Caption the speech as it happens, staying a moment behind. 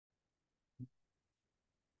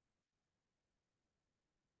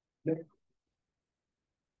Okay,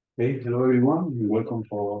 hello everyone, and welcome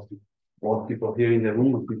for all people here in the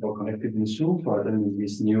room and people connected in Zoom for attending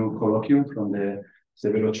this new colloquium from the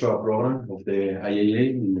Severo Ochoa program of the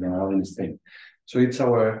IAA in Granada, in Spain. So it's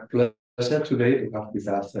our pleasure today to have with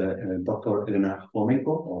us Dr. Elena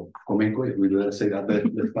Khomenko, or Khomenko, if we will say that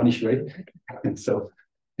the Spanish way. And so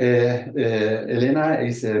Elena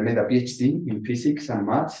made a PhD in physics and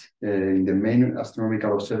maths in the main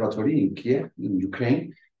astronomical observatory in Kiev, in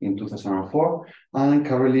Ukraine, in 2004, and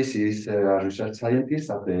currently she is a research scientist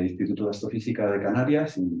at the Instituto Astrofísica de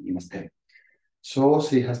Canarias in Spain. So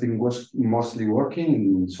she has been mostly working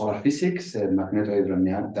in solar physics,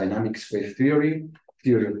 magnetodynamics wave theory,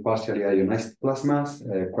 theory of partially ionized plasmas,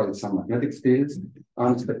 quite some magnetic fields,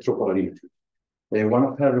 and spectropolarimetry. One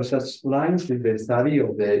of her research lines is the study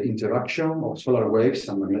of the interaction of solar waves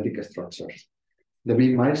and magnetic structures. The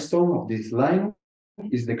main milestone of this line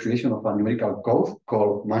is the creation of a numerical code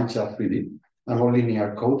called Mancha 3D, a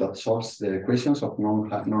non-linear code that solves the equations of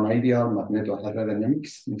non-ideal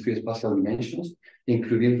magnetohydrodynamics in three spatial dimensions,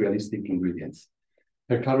 including realistic ingredients.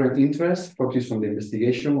 Her current interests focus on the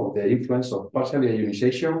investigation of the influence of partial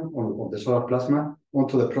ionization of the solar plasma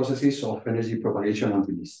onto the processes of energy propagation and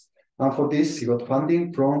release. And for this, she got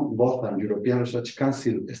funding from both an European Research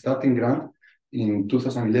Council starting grant in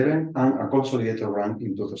 2011 and a consolidated grant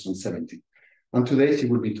in 2017. And today she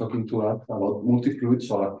will be talking to us about multi-fluid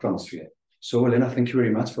solar chromosphere. So Elena, thank you very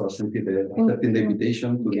much for accepting the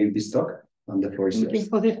invitation to give this talk. And the floor is yours. Thank you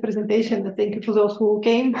for this presentation, and thank you to those who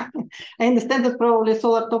came. I understand that probably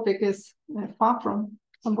solar topic is far from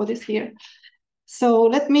somebody's here. So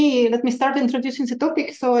let me start introducing the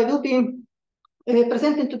topic. So I will be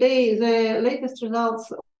presenting today the latest results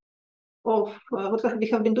of what we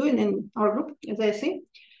have been doing in our group, as I see,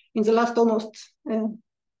 in the last almost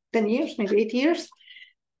 10 years, maybe 8 years.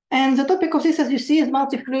 And the topic of this, as you see, is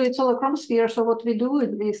multi-fluid solar chromosphere. So what we do is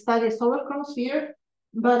we study solar chromosphere,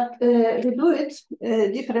 but we do it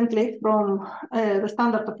differently from the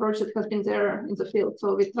standard approach that has been there in the field.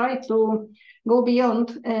 So we try to go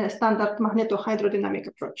beyond standard magnetohydrodynamic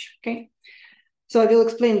approach, okay? So I will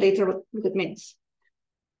explain later what it means.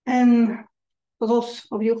 And for those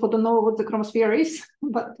of you who don't know what the chromosphere is,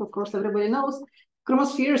 but of course everybody knows,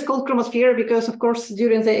 chromosphere is called chromosphere because, of course,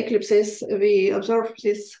 during the eclipses, we observe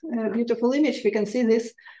this beautiful image. We can see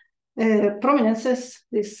these prominences,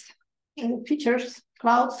 these features,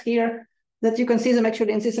 clouds here, that you can see them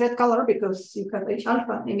actually in this red color because you have H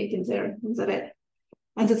alpha emitting there in the red.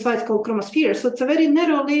 And that's why it's called chromosphere. So it's a very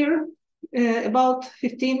narrow layer, about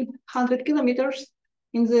 1,500 kilometers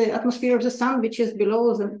in the atmosphere of the sun, which is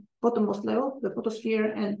below the bottommost level, the photosphere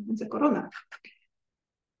and the corona.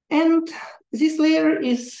 And this layer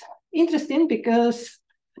is interesting because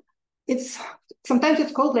sometimes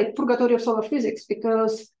it's called like purgatory of solar physics,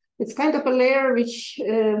 because it's kind of a layer which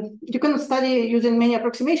you cannot study using many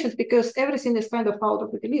approximations because everything is kind of out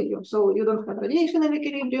of equilibrium. So you don't have radiation in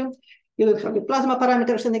equilibrium, you don't have the plasma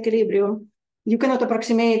parameters in equilibrium. You cannot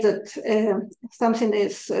approximate that something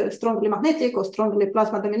is strongly magnetic or strongly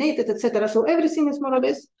plasma dominated, etc. So everything is more or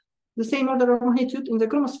less the same order of magnitude in the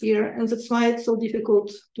chromosphere, and that's why it's so difficult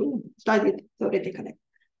to study it theoretically.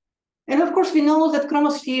 And of course, we know that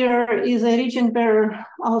chromosphere is a region where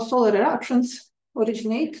our solar eruptions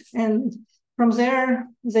originate, and from there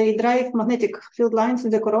they drive magnetic field lines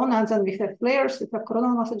in the corona, and then we have flares, we have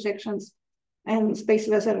coronal mass ejections, and space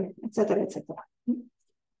weather, etc., etc.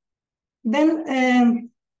 Then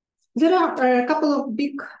there are a couple of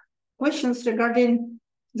big questions regarding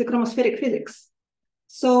the chromospheric physics.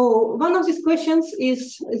 So one of these questions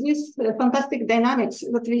is this fantastic dynamics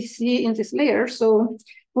that we see in this layer. So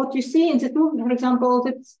what you see in this movie, for example,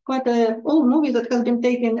 it's quite an old movie that has been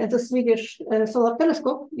taken at the Swedish Solar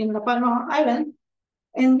Telescope in La Palma Island.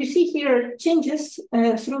 And you see here changes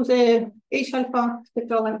through the H alpha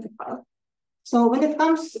spectral length file. So when it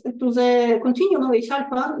comes to the continuum of H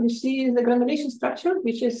alpha, you see the granulation structure,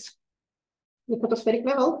 which is the photospheric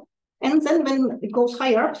level. And then when it goes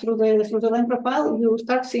higher up through the line profile, you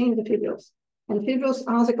start seeing the fibrils. And fibrils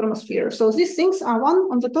are the chromosphere. So these things are one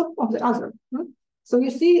on the top of the other. So you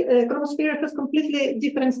see chromosphere has completely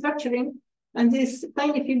different structuring. And these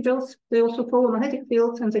tiny fibrils, they also follow magnetic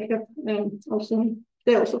fields, and they have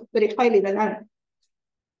they're also very highly dynamic.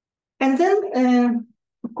 And then,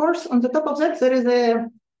 of course, on the top of that, there is a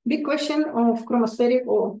big question of chromospheric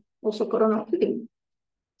or also coronal filling.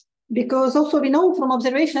 Because also we know from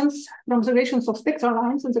observations of spectral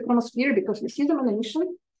lines in the chromosphere, because we see them in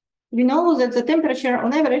emission, we know that the temperature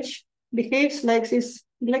on average behaves like this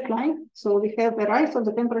black line. So we have a rise of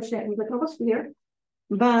the temperature in the chromosphere.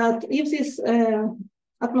 But if this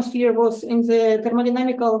atmosphere was in the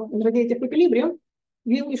thermodynamical and radiative equilibrium,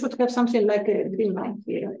 we should have something like a green line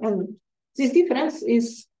here. And this difference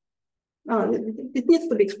is, it needs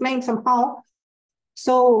to be explained somehow.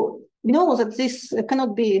 So we know that this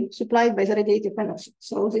cannot be supplied by the radiative energy.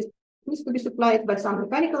 So this needs to be supplied by some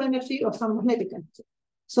mechanical energy or some magnetic energy.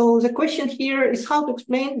 So the question here is how to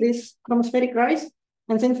explain this chromospheric rise.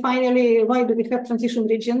 And then finally, why do we have transition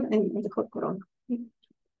region in the hot corona?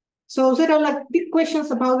 So there are like big questions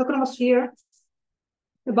about the chromosphere,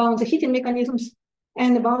 about the heating mechanisms,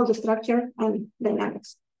 and about the structure and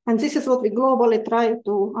dynamics. And this is what we globally try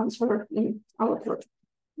to answer in our project.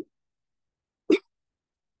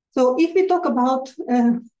 So if we talk about,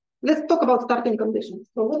 let's talk about starting conditions.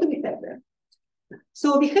 So what do we have there?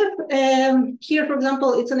 So we have here, for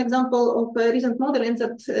example, it's an example of a recent modeling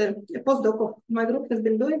that a postdoc of my group has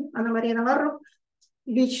been doing, Ana Maria Navarro,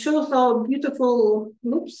 which shows how beautiful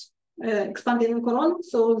loops expanding in corona.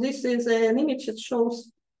 So this is an image that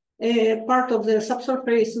shows a part of the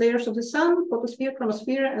subsurface layers of the sun, photosphere,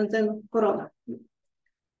 chromosphere, and then corona.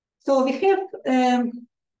 So we have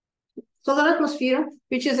solar atmosphere,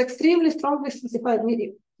 which is extremely strongly stratified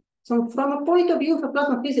medium. So from a point of view of a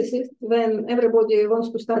plasma physicist, when everybody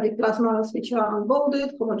wants to study plasmas which are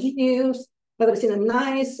unbounded, homogeneous, everything is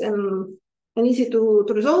nice and easy to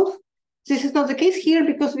resolve, this is not the case here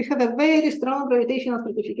because we have a very strong gravitational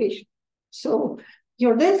stratification. So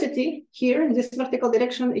your density here in this vertical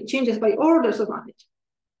direction, it changes by orders of magnitude.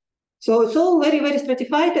 So it's all very, very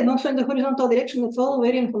stratified, and also in the horizontal direction, it's all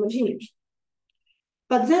very inhomogeneous.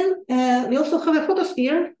 But then we also have a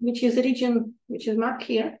photosphere, which is a region which is marked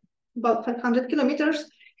here, about 500 kilometers,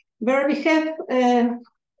 where we have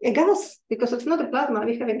a gas, because it's not a plasma,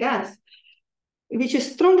 we have a gas, which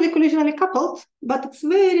is strongly collisionally coupled, but it's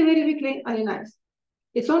very, very weakly ionized.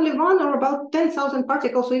 It's only 1 or about 10,000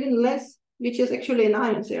 particles, or even less, which is actually an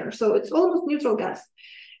ion there. So it's almost neutral gas.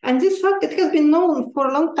 And this fact, it has been known for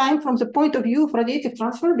a long time from the point of view of radiative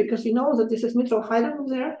transfer, because you know that this is neutral hydrogen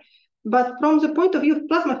there. But from the point of view of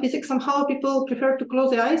plasma physics, somehow people prefer to close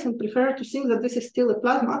their eyes and prefer to think that this is still a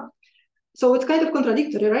plasma. So it's kind of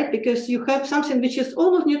contradictory, right? Because you have something which is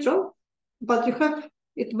almost neutral, but you have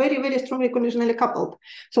it very, very strongly collisionally coupled.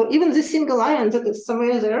 So even this single ion that is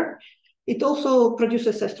somewhere there, it also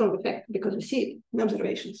produces a strong effect because we see it in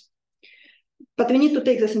observations. But we need to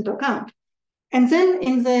take this into account. And then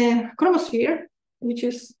in the chromosphere, which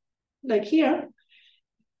is like here,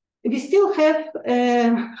 we still have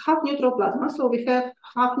half neutral plasma. So we have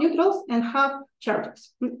half neutrals and half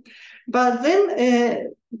charges. But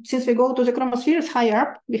then since we go to the chromospheres higher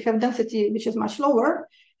up, we have density which is much lower.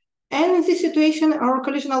 And in this situation, our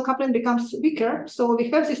collisional coupling becomes weaker. So we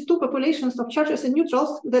have these two populations of charges and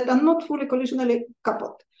neutrals that are not fully collisionally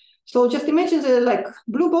coupled. So just imagine the like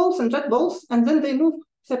blue balls and red balls, and then they move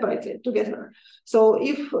separately together. So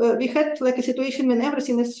if we had like a situation when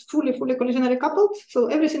everything is fully collisionally coupled, so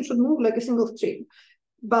everything should move like a single stream.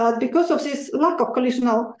 But because of this lack of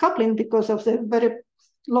collisional coupling, because of the very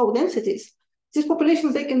low densities, these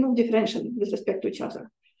populations, they can move differentially with respect to each other.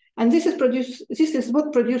 And this is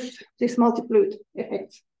what produced these multi-fluid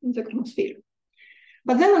effects in the chromosphere.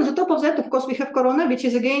 But then on the top of that, of course, we have corona, which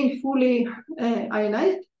is again fully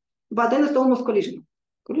ionized, but then it's almost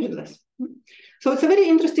collisionless. So it's a very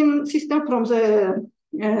interesting system from the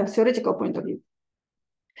theoretical point of view.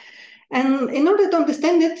 And in order to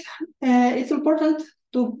understand it, it's important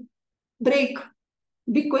to break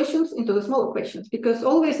big questions into the smaller questions, because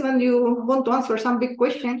always when you want to answer some big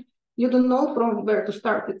question, you don't know from where to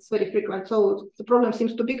start. It's very frequent. So the problem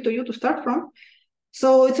seems too big to you to start from.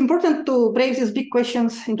 So it's important to break these big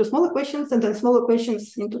questions into smaller questions, and then smaller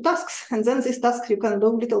questions into tasks. And then these tasks you can do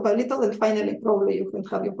little by little, and finally probably you can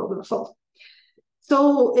have your problem solved.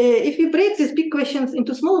 So if we break these big questions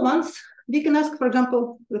into small ones, we can ask, for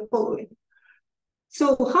example, the following.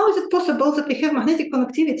 So how is it possible that we have magnetic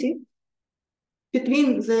connectivity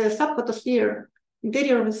between the subphotosphere,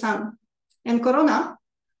 interior of the sun, and corona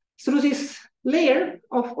through this layer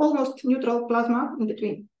of almost neutral plasma in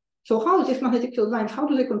between? So how is this magnetic field lines, how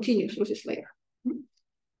do they continue through this layer?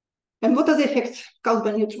 And what are the effects caused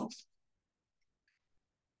by neutrons?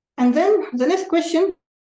 And then the next question,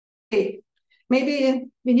 okay, maybe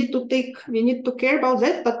we need to care about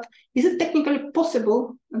that, but is it technically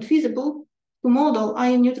possible and feasible to model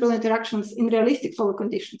ion-neutral interactions in realistic solar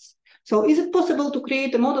conditions? So is it possible to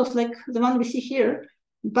create models like the one we see here,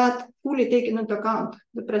 but fully taking into account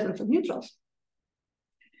the presence of neutrons?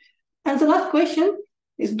 And the last question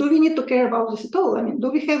is, do we need to care about this at all? I mean,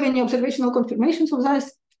 do we have any observational confirmations of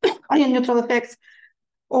these ion-neutral effects?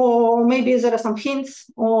 Or maybe there are some hints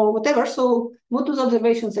or whatever. So what do the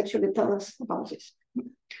observations actually tell us about this?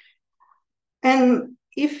 And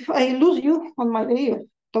if I lose you on my way of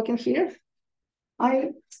talking here,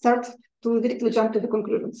 I start to directly jump to the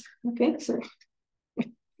conclusions. Okay, so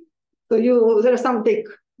there are some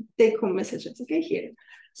take-home messages. Okay, here.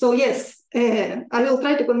 So yes, I will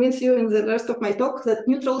try to convince you in the rest of my talk that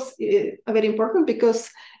neutrals are very important because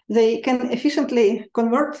they can efficiently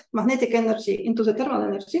convert magnetic energy into the thermal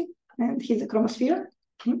energy and heat the chromosphere.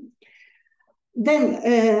 Then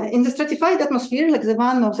in the stratified atmosphere, like the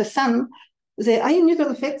one of the sun, the ion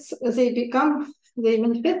neutral effects, they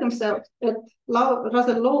manifest themselves at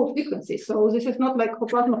rather low frequencies. So this is not like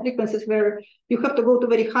plasma frequencies where you have to go to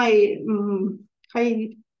very high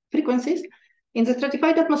frequencies. In the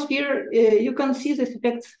stratified atmosphere, you can see these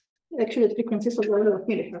effects actually at frequencies of the order of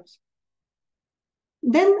millihertz.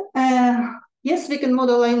 Then, yes, we can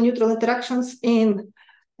model ion neutral interactions in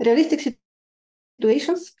realistic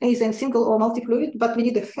situations, either in single or multi-fluid, but we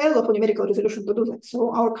need a hell of a numerical resolution to do that.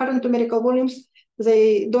 So our current numerical volumes,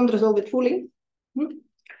 they don't resolve it fully.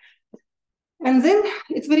 And then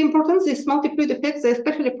it's very important, these multi-fluid effects are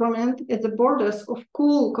especially prominent at the borders of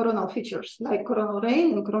cool coronal features, like coronal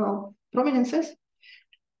rain and coronal prominences.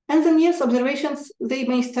 And then, yes, observations, they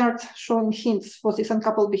may start showing hints for this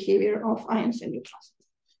uncoupled behavior of ions and neutrons.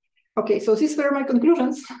 Okay, so these were my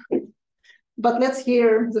conclusions, but let's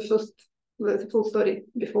hear the full story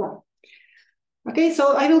before. Okay,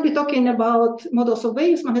 so I will be talking about models of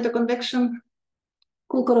waves, magnetoconvection,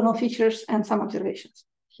 cool coronal features, and some observations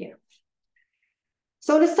here.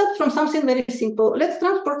 So let's start from something very simple. Let's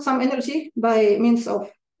transport some energy by means of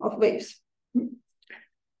waves.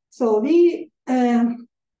 So we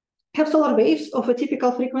have solar waves of a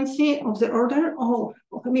typical frequency of the order of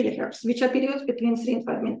a millihertz, which are periods between 3 and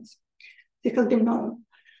 5 minutes. This has been known.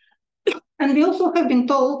 And we also have been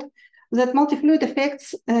told that multi-fluid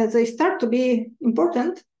effects, they start to be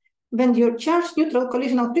important when your charged neutral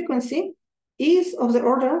collisional frequency is of the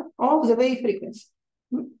order of the wave frequency.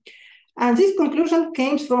 And this conclusion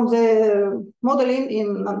came from the modeling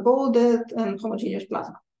in unbounded and homogeneous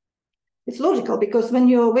plasma. It's logical because when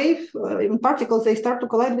your wave, even particles, they start to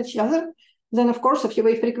collide with each other, then of course, if your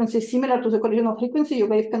wave frequency is similar to the collisional frequency, your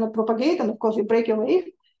wave cannot propagate, and of course you break your wave,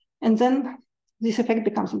 and then this effect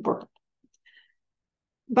becomes important.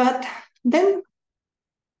 But then,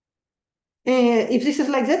 if this is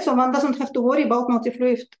like that, so one doesn't have to worry about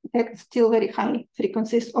multi-fluid effects till very high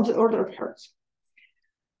frequencies of the order of hertz.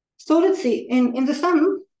 So let's see, in the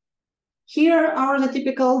sun, here are the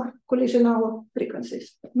typical collisional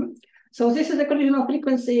frequencies. So this is the collisional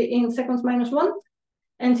frequency in seconds -1,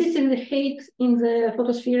 and this is the height in the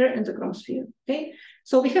photosphere and the chromosphere, okay?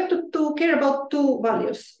 So we have to care about two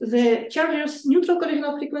values, the charges neutral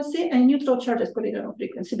collisional frequency and neutral charges collisional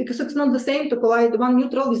frequency, because it's not the same to collide one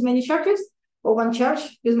neutral with many charges or one charge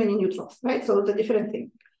with many neutrals, right? So it's a different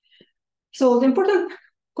thing. So the important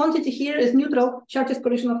quantity here is neutral charges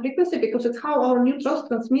collisional frequency because it's how our neutrals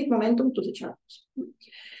transmit momentum to the charges.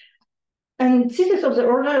 And this is of the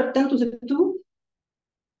order of 10 to the 2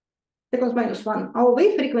 seconds -1. Our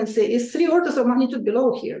wave frequency is 3 orders of magnitude below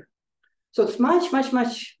here. So it's much, much,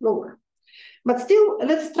 much lower. But still,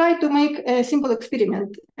 let's try to make a simple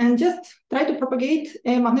experiment and just try to propagate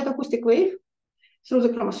a magnetoacoustic wave through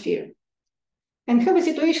the chromosphere and have a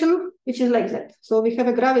situation which is like that. So we have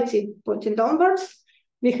a gravity pointing downwards.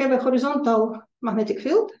 We have a horizontal magnetic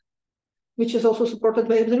field, which is also supported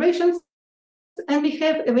by observations. And we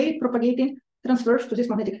have a wave propagating transverse to this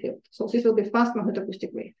magnetic field. So this will be fast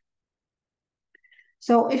magnetoacoustic wave.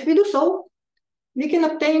 So if we do so, we can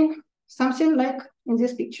obtain something like in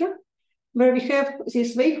this picture, where we have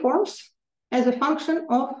these waveforms as a function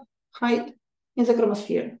of height in the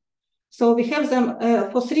chromosphere. So we have them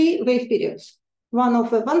for 3 wave periods, one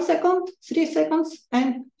of 1 second, 3 seconds, and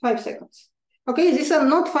 5 seconds. Okay, these are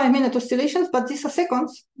not 5-minute oscillations, but these are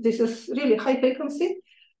seconds. This is really high frequency,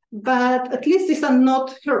 but at least these are not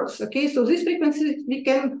hertz. Okay, so this frequency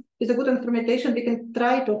is a good instrumentation. We can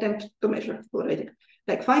try to attempt to measure already.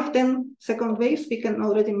 Like 5-10 second waves, we can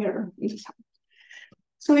already measure in the sun.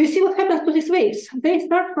 So you see what happens to these waves. They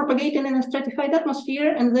start propagating in a stratified atmosphere,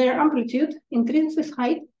 and their amplitude increases with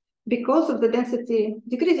height because of the density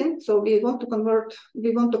decreasing. So we want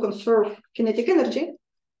to conserve kinetic energy.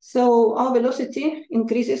 So our velocity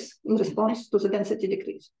increases in response to the density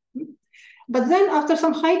decrease. But then after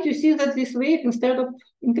some height, you see that this wave, instead of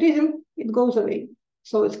increasing, it goes away.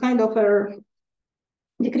 So it's kind of a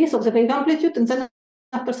decrease of the wave amplitude, and then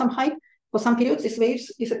after some height, for some periods, these waves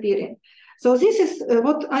disappearing. So this is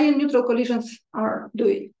what ion neutral collisions are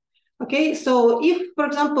doing. Okay, so if, for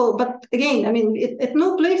example, but again, I mean, at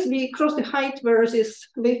no place we cross the height where this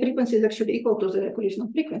wave frequency is actually equal to the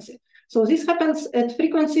collisional frequency. So this happens at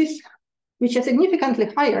frequencies which are significantly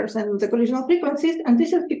higher than the collisional frequencies. And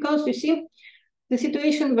this is because you see the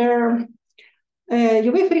situation where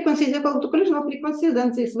your wave frequency is equal to collisional frequency,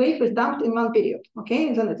 then this wave is dumped in one period,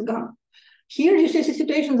 okay, then it's gone. Here you see a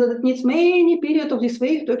situation that it needs many periods of this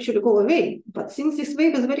wave to actually go away. But since this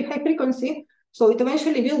wave is very high frequency, so it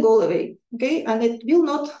eventually will go away, okay? And it will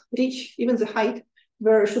not reach even the height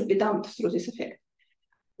where it should be dumped through this effect.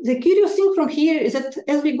 The curious thing from here is that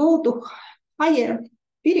as we go to higher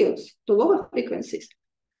periods, to lower frequencies,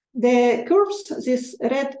 the curves, these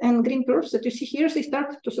red and green curves that you see here, they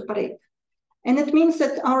start to separate. And it means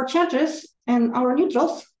that our charges and our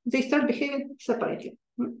neutrals, they start behaving separately.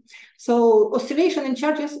 So oscillation in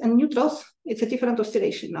charges and neutrals, it's a different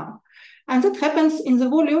oscillation now. And that happens in the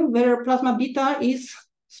volume where plasma beta is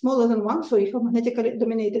smaller than 1, so you have a magnetically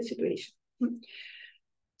dominated situation.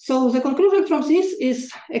 So the conclusion from this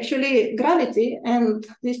is actually gravity and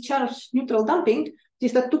this charge neutral damping.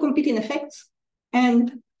 These are two competing effects.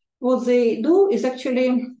 And what they do is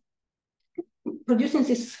actually producing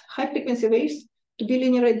these high frequency waves to be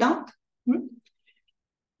linearly damped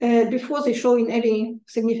before they show in any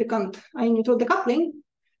significant ion neutral decoupling.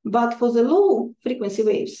 But for the low frequency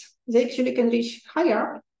waves, they actually can reach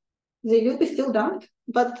higher. They will be still damped,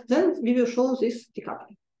 but then we will show this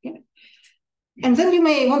decoupling. Okay? And then you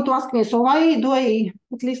may want to ask me, so why do I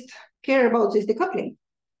at least care about this decoupling?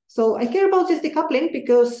 So I care about this decoupling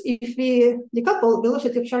because if we decouple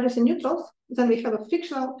velocity of charges and neutrals, then we have a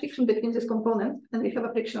friction between these components, and we have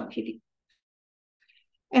a frictional heating.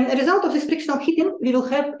 And as a result of this frictional heating, we will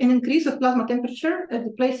have an increase of plasma temperature at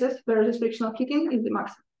the places where this frictional heating is the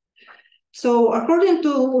maximum. So according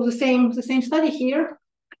to the same study here,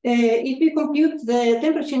 if we compute the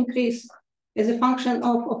temperature increase as a function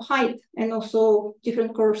of height, and also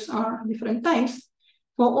different curves are different times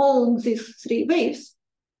for all these three waves,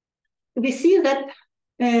 we see that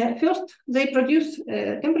first they produce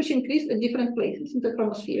temperature increase at different places in the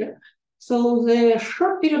chromosphere. So the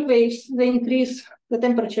short period waves, they increase the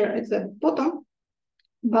temperature at the bottom,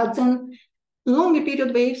 but then longer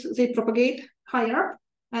period waves, they propagate higher.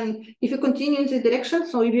 And if you continue in this direction,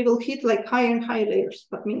 so we will hit like higher and higher layers,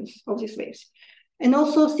 that means of these waves. And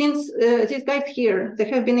also since these guys here, they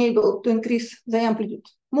have been able to increase the amplitude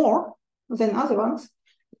more than other ones,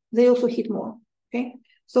 they also hit more, okay?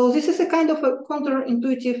 So this is a kind of a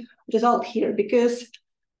counterintuitive result here, because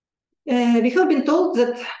we have been told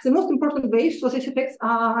that the most important waves for these effects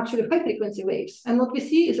are actually high frequency waves. And what we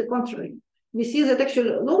see is the contrary. We see that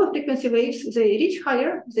actually lower frequency waves, they reach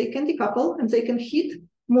higher, they can decouple, and they can hit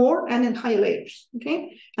more and in higher layers,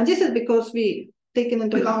 okay? And this is because we taken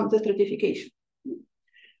into account the stratification.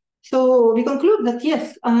 So we conclude that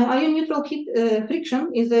yes, ion neutral heat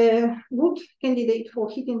friction is a good candidate for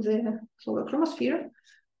heating the solar chromosphere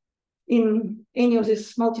in any of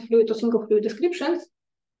these multi-fluid or single fluid descriptions.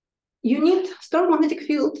 You need strong magnetic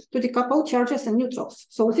field to decouple charges and neutrals.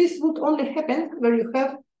 So this would only happen where you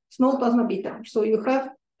have small plasma beta. So you have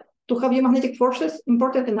to have your magnetic forces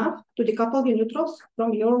important enough to decouple your neutrals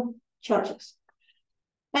from your charges.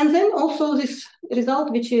 And then also this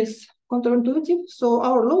result, which is counterintuitive. So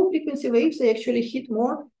our low frequency waves, they actually hit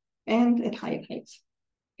more and at higher heights.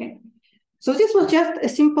 Okay. So this was just a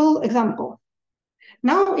simple example.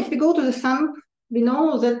 Now, if we go to the sun, we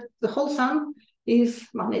know that the whole sun is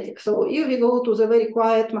magnetic. So if we go to the very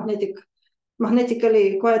quiet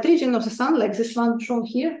magnetically quiet region of the sun, like this one shown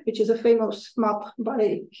here, which is a famous map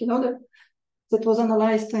by Hinode, that was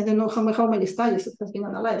analyzed, I don't know how many studies it has been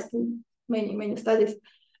analyzed in many studies.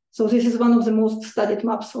 So this is one of the most studied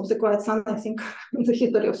maps of the quiet sun, I think, in the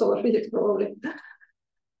history of solar physics, probably.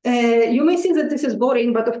 You may think that this is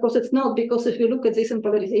boring, but of course it's not, because if you look at this in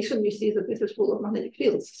polarization, you see that this is full of magnetic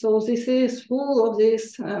fields. So this is full of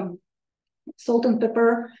this salt and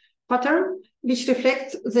pepper pattern, which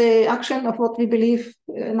reflects the action of what we believe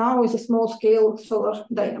now is a small-scale solar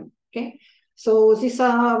dynamo. Okay, so these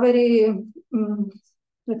are very,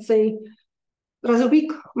 let's say, rather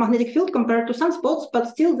weak magnetic field compared to sunspots, but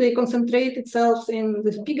still they concentrate itself in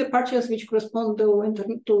these bigger patches which correspond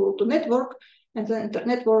to network, and then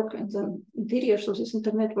internetwork, and then interiors of this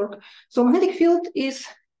internetwork. So magnetic field is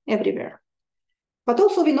everywhere. But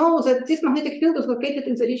also we know that this magnetic field is located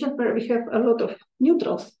in the region where we have a lot of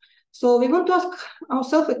neutrals. So we want to ask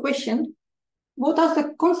ourselves a question: what are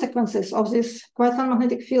the consequences of this quiet sun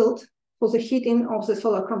magnetic field for the heating of the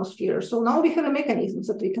solar chromosphere? So now we have a mechanism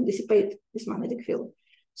that we can dissipate this magnetic field.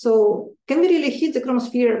 So can we really heat the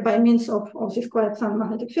chromosphere by means of this quiet sun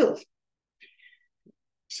magnetic field?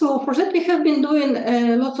 So for that, we have been doing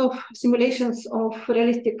lots of simulations of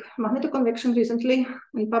realistic magnetoconvection recently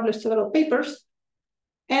and published several papers.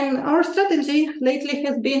 And our strategy lately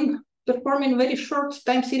has been performing very short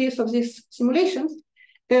time series of these simulations,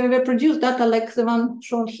 where we produce data like the one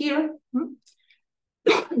shown here,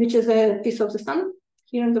 which is a piece of the sun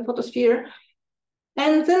here in the photosphere.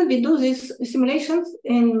 And then we do these simulations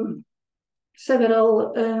in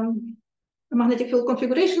several magnetic field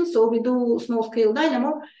configurations. So we do small-scale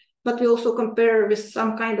dynamo, but we also compare with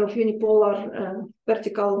some kind of unipolar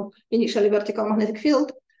initially vertical magnetic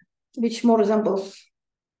field, which more resembles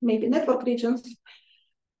maybe network regions.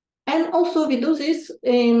 And also we do this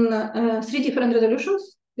in 3 different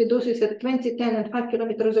resolutions. We do this at 20, 10, and 5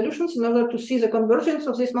 kilometer resolutions in order to see the convergence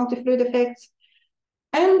of these multi-fluid effects.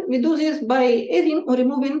 And we do this by adding or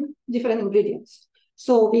removing different ingredients.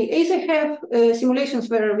 So we either have simulations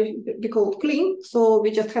where we call clean, so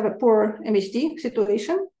we just have a poor MHD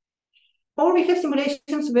situation, or we have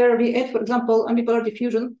simulations where we add, for example, ambipolar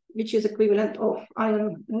diffusion, which is equivalent of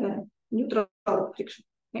ion neutral friction.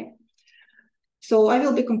 Okay? So I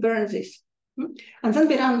will be comparing this. And then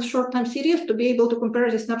we run short time series to be able to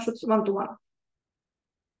compare the snapshots one-to-one.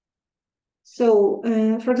 So,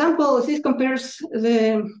 for example, this compares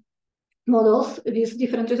the models with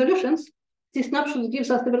different resolutions. This snapshot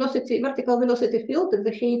gives us the vertical velocity field at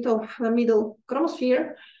the height of the middle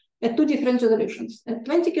chromosphere at 2 different resolutions, at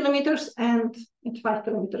 20 kilometers and at 5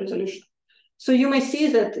 kilometer resolution. So you may see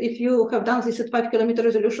that if you have done this at 5 kilometer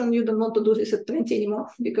resolution, you don't want to do this at 20 anymore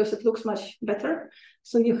because it looks much better.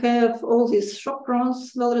 So you have all these shock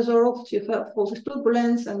fronts well resolved, you have all this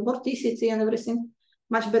turbulence and vorticity and everything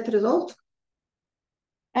much better resolved.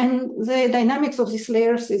 And the dynamics of these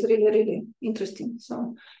layers is really, really interesting.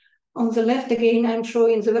 So on the left, again, I'm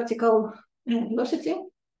showing the vertical velocity.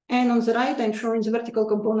 And on the right, I'm showing the vertical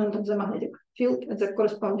component of the magnetic field at the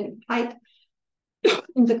corresponding height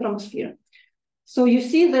in the chromosphere. So you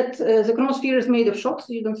see that the chromosphere is made of shocks.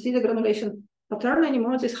 You don't see the granulation pattern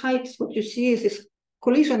anymore. This height, what you see is this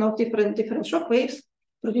collision of different shock waves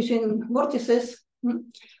producing vortices.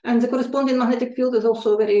 And the corresponding magnetic field is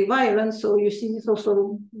also very violent. So you see this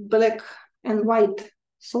also black and white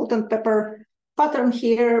salt and pepper pattern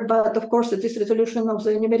here. But of course, at this resolution of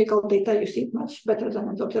the numerical data, you see it much better than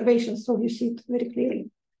in the observations. So you see it very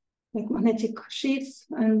clearly, like magnetic sheets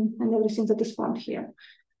and everything that is found here.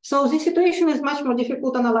 So this situation is much more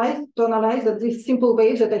difficult to analyze than these simple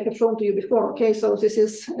waves that I have shown to you before. Okay, so this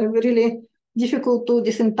is really difficult to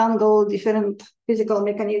disentangle different physical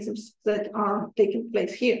mechanisms that are taking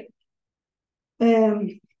place here.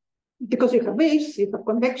 Because you have waves, you have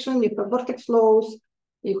convection, you have vortex flows,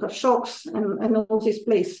 you have shocks, and all this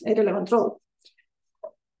plays a relevant role.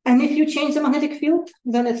 And if you change the magnetic field,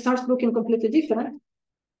 then it starts looking completely different.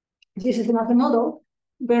 This is another model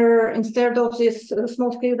where instead of this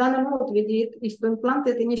small-scale dynamo, what we did is to implant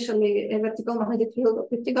it initially a vertical magnetic field of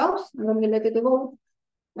 50 Gauss, and then we let it evolve.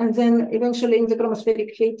 And then eventually in the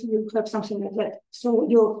chromospheric height, you have something like that. So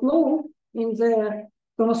your flow in the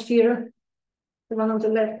chromosphere, the one on the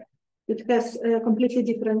left, it has a completely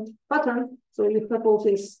different pattern. So you have all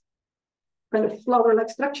these kind of flower-like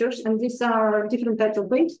structures, and these are different types of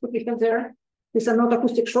waves that we have there. These are not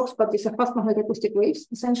acoustic shocks, but these are fast magnetic acoustic waves,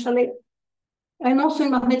 essentially. And also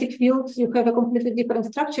in magnetic fields, you have a completely different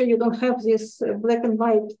structure. You don't have this black and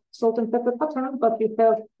white salt and pepper pattern, but you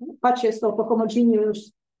have patches of a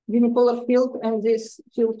homogeneous unipolar field, and this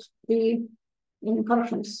field the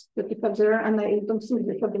incursions that you have there. And I don't think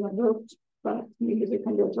they have been observed, but maybe they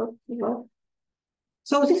can be observed as well.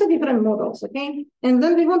 So these are different models, okay? And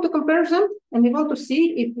then we want to compare them, and we want to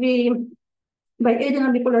see if we, by adding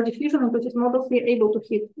ambipolar diffusion into these models, we are able to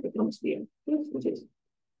hit the chromosphere.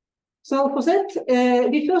 So for that,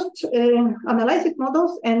 we first analyze these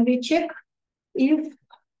models, and we check if,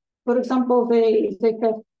 for example, they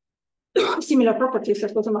have similar properties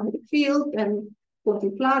as the magnetic field and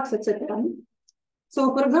floating flux, etc.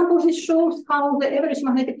 So, for example, this shows how the average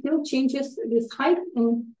magnetic field changes with height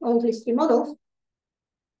in all these 3 models.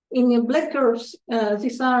 In the black curves,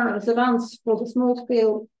 these are the runs for the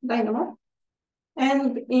small-scale dynamo.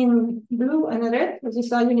 And in blue and red,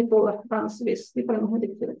 these are unipolar runs with different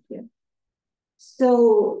magnetic fields here.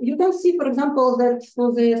 So you can see, for example, that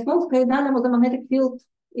for the small-scale dynamo, the magnetic field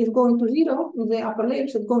is going to 0 in the upper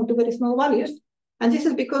layers. It's going to very small values. And this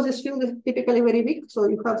is because this field is typically very big. So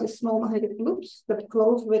you have these small magnetic loops that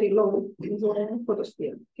close very low in the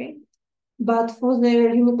photosphere. Okay. But for the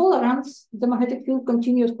unipolar runs, the magnetic field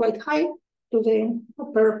continues quite high to the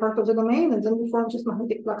upper part of the domain, and then we form this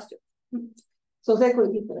magnetic flux. So they're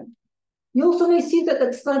quite different. You also may see that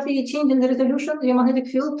at slightly change in the resolution, the magnetic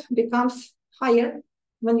field becomes higher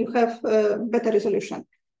when you have better resolution.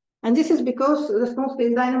 And this is because the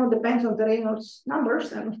small-scale dynamo depends on the Reynolds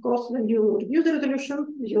numbers. And of course, when you reduce the resolution,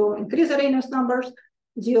 you increase the Reynolds numbers.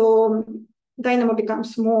 your dynamo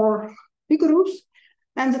becomes more vigorous,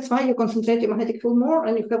 and that's why you concentrate your magnetic field more,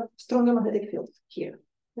 and you have stronger magnetic field here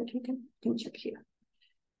that you can check here.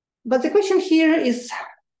 But the question here is,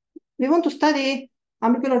 we want to study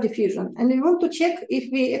ambipolar diffusion, and we want to check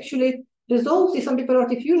if we actually resolve this ambipolar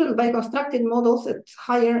diffusion by constructing models at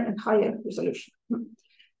higher and higher resolution.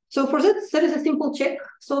 So for that, there is a simple check.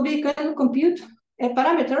 So we can compute a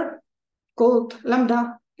parameter called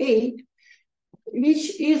lambda A,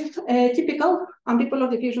 which is a typical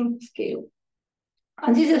ambipolar diffusion scale.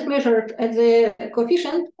 And this is measured as the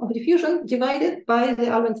coefficient of diffusion divided by the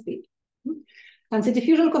Alban speed. And the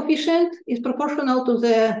diffusion coefficient is proportional to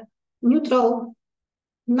the neutral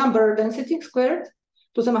number density squared,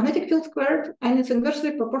 to the magnetic field squared, and it's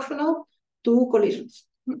inversely proportional to collisions.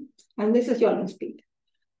 And this is the Alban speed.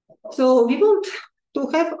 So we want to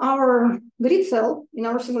have our grid cell in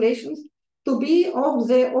our simulations to be of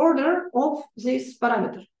the order of this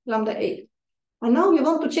parameter, lambda A. And now we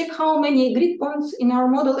want to check how many grid points in our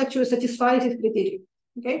model actually satisfy this criterion.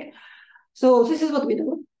 Okay, so this is what we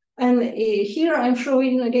do. And here I'm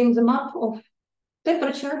showing again the map of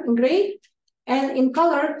temperature in gray, and in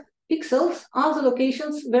colored pixels are the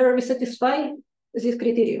locations where we satisfy this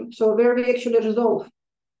criterion. So where we actually resolve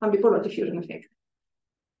ambipolar diffusion effect.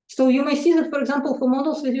 So you may see that, for example, for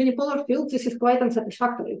models with unipolar fields, this is quite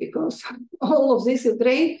unsatisfactory because all of this is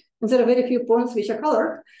gray and there are very few points which are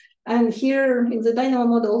colored. And here in the dynamo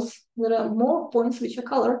models, there are more points which are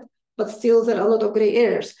colored, but still there are a lot of gray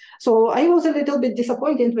areas. So I was a little bit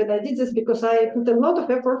disappointed when I did this because I put a lot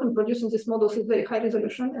of effort in producing these models with very high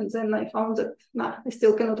resolution. And then I found that, I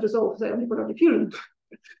still cannot resolve the ambipolar diffusion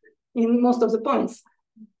in most of the points.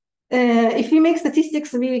 If we make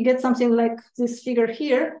statistics, we get something like this figure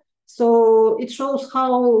here. So it shows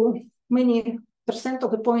how many %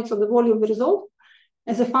 of the points of the volume we resolve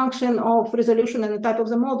as a function of resolution and the type of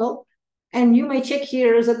the model. And you may check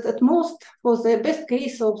here that at most, for the best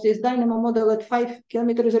case of this dynamo model at 5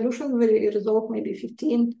 kilometer resolution, we resolve maybe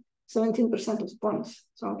 15, 17% of the points.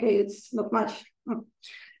 So, okay, it's not much.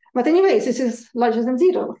 But anyways, this is larger than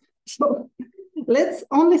 0. So let's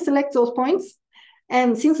only select those points.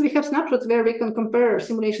 And since we have snapshots where we can compare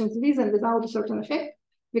simulations with and without a certain effect,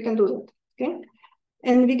 we can do that, okay?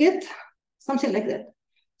 And we get something like that.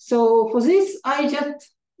 So for this, I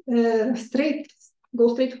just go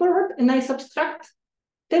straight forward and I subtract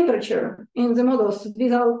temperature in the models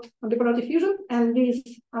without ambipolar diffusion and with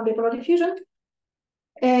ambipolar diffusion.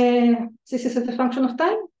 This is as a function of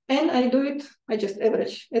time, and I just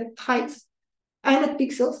average at heights and at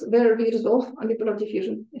pixels where we resolve ambipolar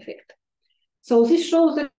diffusion effect. So this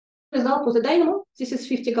shows the result for the dynamo. This is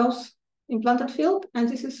 50 Gauss implanted field, and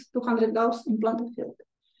this is 200 Gauss implanted field.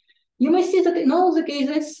 You may see that in all the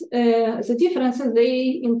cases, the differences,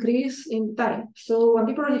 they increase in time. So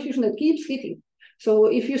ambipolar diffusion, it keeps hitting. So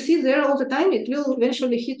if you see there all the time, it will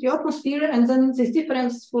eventually hit your atmosphere, and then this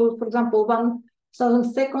difference, for example,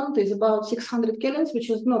 1,000 second is about 600 kelvins,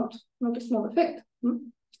 which is not a small effect.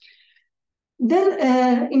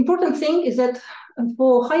 Then important thing is that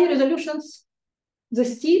for higher resolutions, the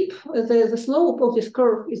slope of this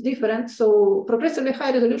curve is different. So progressively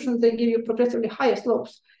high resolutions, they give you progressively higher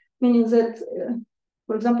slopes, meaning that,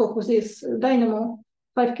 for example, for this dynamo,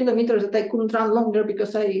 5 kilometers that I couldn't run longer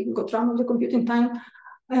because I got run of the computing time,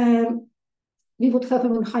 we would have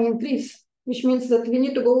even high increase, which means that we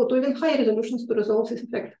need to go to even higher resolutions to resolve this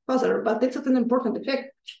effect further. But it's an important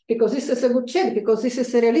effect because this is a good check, because this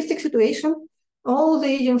is a realistic situation. All the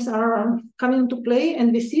agents are coming into play,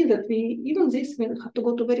 and we see that even this, we have to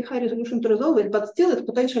go to very high resolution to resolve it, but still it's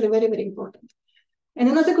potentially very, very important. And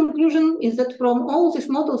another conclusion is that from all these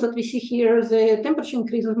models that we see here, the temperature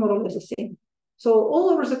increase is more or less the same. So all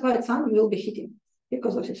over the quiet sun, we will be hitting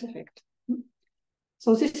because of this effect.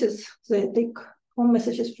 So this is the take-home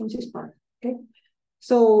messages from this part. Okay.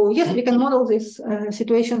 So yes, we can model this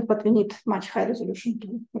situation, but we need much higher resolution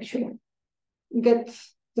to actually get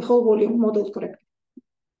the whole volume modeled correctly.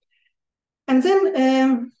 And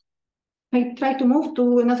then I try to move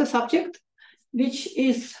to another subject, which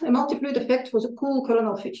is a multi-fluid effect for the cool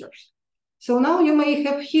coronal features. So now you may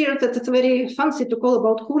have heard that it's very fancy to call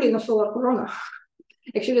about cooling a solar corona.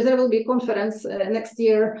 Actually, there will be a conference next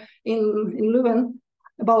year in Leuven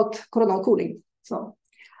about coronal cooling. So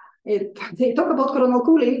they talk about coronal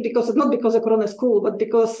cooling because not because the corona is cool, but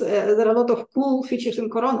because there are a lot of cool features in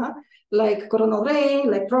corona, like coronal rain,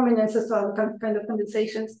 like prominences, or kind of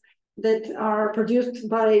condensations that are produced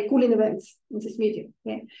by cooling events in this medium.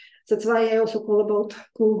 Okay? So that's why I also call about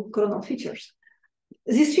cool coronal features.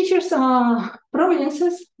 These features are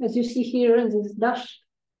prominences, as you see here in this dashed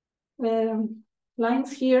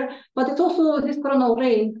lines here, but it's also this coronal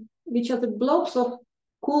rain, which are the blobs of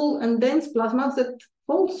cool and dense plasma that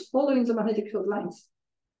falls following the magnetic field lines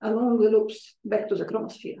along the loops back to the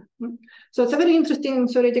chromosphere. So it's a very interesting,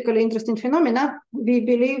 theoretically interesting phenomena. We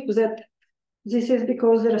believe that this is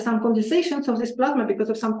because there are some condensations of this plasma because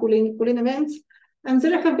of some cooling events. And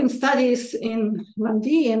there have been studies in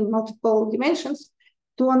 1D and multiple dimensions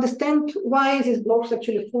to understand why these blobs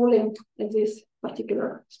actually fall at this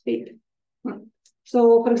particular speed.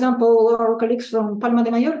 So, for example, our colleagues from Palma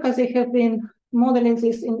de Mallorca, they have been modeling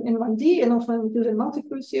this in 1D and also using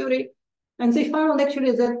multi-fluid theory. And they found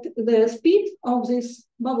actually that the speed of these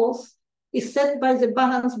bubbles is set by the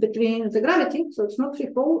balance between the gravity, so it's not free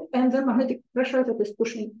fall, and the magnetic pressure that is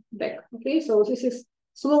pushing back. Okay, so this is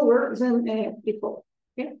slower than a free fall.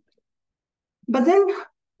 Okay, but then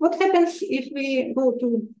what happens if we go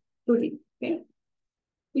to 2D? Okay,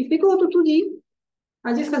 if we go to 2D,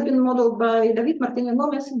 and this has been modeled by David Martinez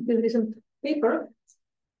Gomez in his recent paper,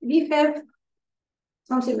 we have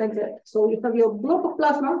something like that. So you have your block of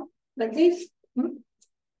plasma like this,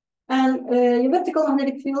 and your vertical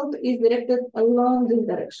magnetic field is directed along this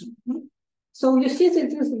direction. So you see that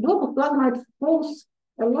this block of plasma falls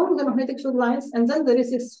along the magnetic field lines, and then there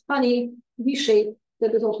is this funny V shape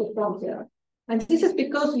that is also found there. And this is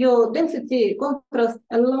because your density contrast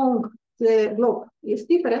along the block is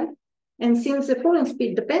different. And since the falling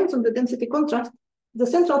speed depends on the density contrast, the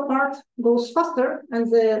central part goes faster and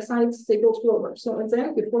the sides, they go slower. So at the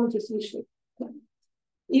end, we form this V shape.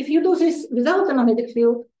 If you do this without the magnetic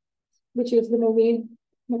field, which is the movie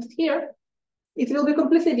next here, it will be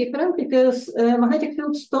completely different because magnetic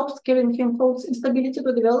field stops Kelvin-Helmholtz instability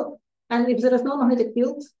to develop. And if there is no magnetic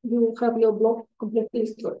field, you have your block completely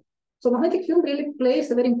destroyed. So magnetic field really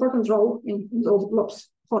plays a very important role in those blobs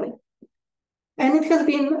falling. And it has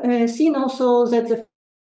been seen also that the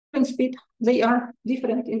falling speed, they are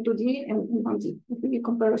different in 2D and in 1D if we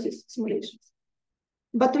compare these simulations.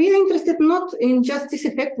 But we are interested not in just this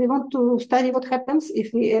effect. We want to study what happens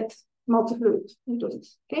if we add multi-fluid into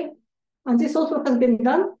this, okay? And this also has been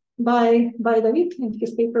done by David in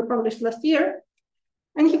his paper published last year.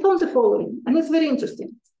 And he found the following, and it's very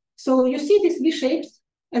interesting. So you see these V shapes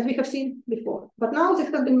as we have seen before, but now this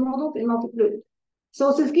has been modeled in multi-fluid.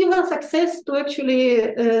 So this gives us access to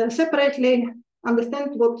actually separately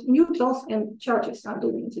understand what neutrals and charges are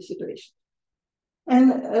doing in this situation.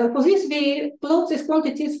 And for this, we plot these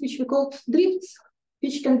quantities which we call drifts,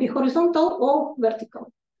 which can be horizontal or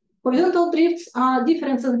vertical. Horizontal drifts are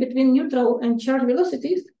differences between neutral and charge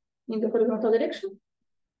velocities in the horizontal direction.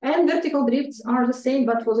 And vertical drifts are the same,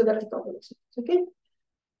 but for the vertical velocities, okay?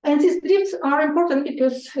 And these drifts are important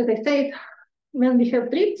because, as I said, when we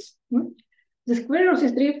have drifts, the square of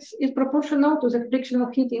these drifts is proportional to the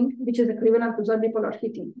frictional heating, which is equivalent to the bipolar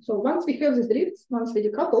heating. So once we have these drifts, once we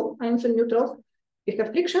decouple ions and neutrals, we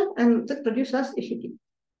have friction, and that produces a heating.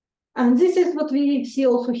 And this is what we see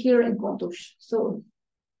also here in contours. So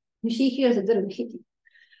you see here that there is heating.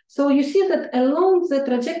 So you see that along the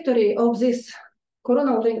trajectory of these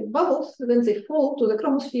coronal ring bubbles, when they fall to the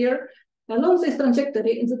chromosphere, along this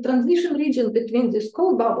trajectory, in the transition region between this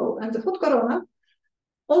cold bubble and the hot corona,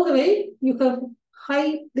 all the way, you have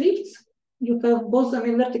high drifts, you have both them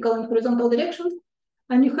in vertical and horizontal directions,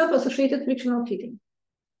 and you have associated frictional heating.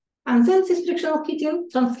 And then this frictional heating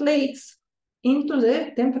translates into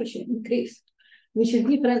the temperature increase, which is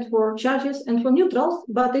different for charges and for neutrals,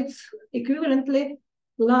 but it's equivalently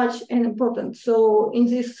large and important. So in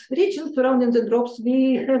this region surrounding the drops,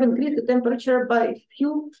 we have increased the temperature by a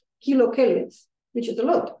few kilokelvins, which is a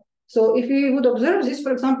lot. So if we would observe this,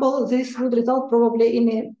 for example, this would result probably in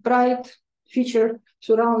a bright feature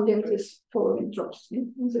surrounding these following drops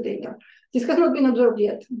in the data. This has not been observed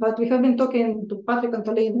yet, but we have been talking to Patrick and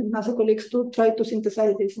Elena and other colleagues to try to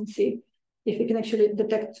synthesize this and see if we can actually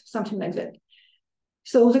detect something like that.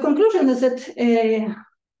 So the conclusion is that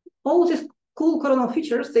all these cool coronal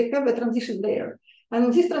features, they have a transition layer. And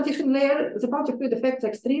in this transition layer, the multi-fluid effects are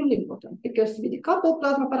extremely important because we decouple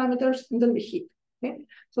plasma parameters and then we heat. Okay?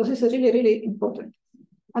 So this is really, really important.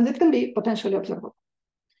 And it can be potentially observable.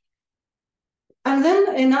 And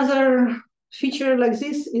then another feature like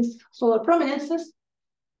this is solar prominences,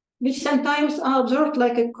 which sometimes are observed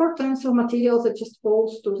like a curtains of material that just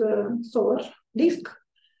falls to the solar disk.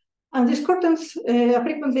 And these curtains are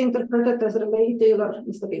frequently interpreted as relay-Taylor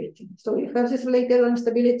instability. So you have this relay-Taylor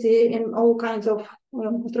instability in all kinds of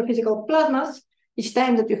astrophysical plasmas. Each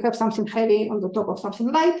time that you have something heavy on the top of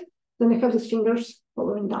something light, then you have these fingers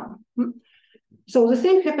following down. So the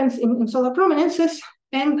same happens in solar prominences,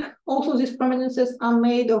 and also these prominences are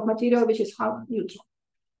made of material which is half neutral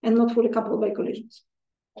and not fully coupled by collisions.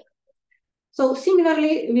 So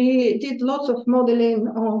similarly, we did lots of modeling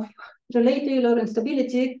of relay Taylor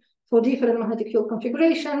instability for different magnetic field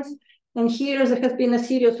configurations. And here there has been a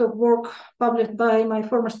series of work published by my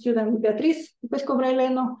former student Beatriz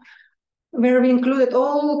Elena, where we included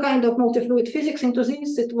all kind of multi-fluid physics into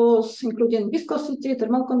this. It was including viscosity,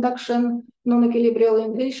 thermal conduction, non-equilibrium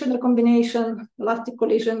ionization recombination, elastic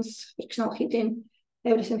collisions, frictional heating,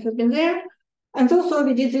 everything has been there. And also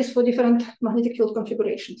we did this for different magnetic field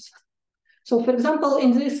configurations. So for example,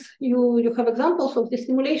 in this, you have examples of the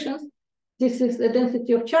simulations. This is the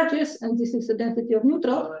density of charges, and this is the density of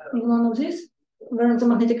neutral in one of these, where the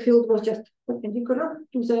magnetic field was just perpendicular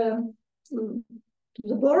to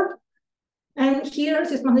the board. And here,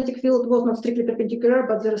 this magnetic field was not strictly perpendicular,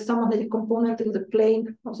 but there is some magnetic component in the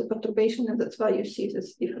plane of the perturbation, and that's why you see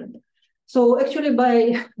this different. So actually,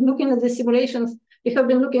 by looking at the simulations, we have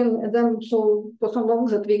been looking at them for so long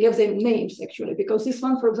that we gave them names, actually, because this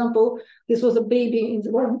one, for example, this was a baby in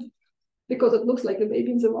the womb, because it looks like a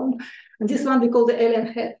baby in the womb. And this one we call the alien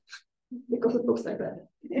head, because it looks like that.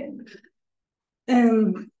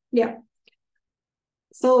 Yeah.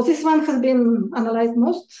 So this one has been analyzed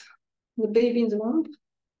most, the baby in the womb.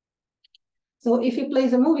 So if you play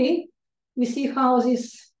the movie, we see how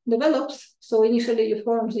this develops. So initially you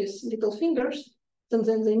form these little fingers, and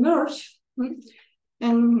then they merge.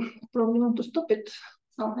 And probably want to stop it.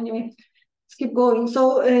 So anyway, let's keep going.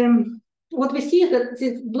 So what we see is that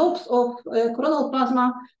these blobs of coronal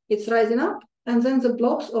plasma, it's rising up, and then the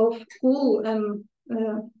blobs of cool and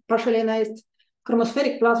partially ionized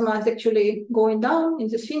chromospheric plasma is actually going down in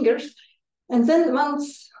these fingers. And then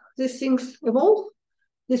once these things evolve,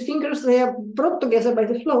 these fingers, they are brought together by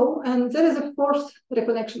the flow, and there is a forced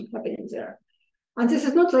reconnection happening there. And this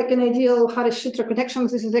is not like an ideal Harris-Schitt reconnection.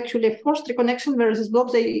 This is actually a forced reconnection, where these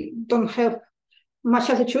blobs, they don't have much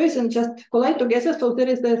of a choice and just collide together. So there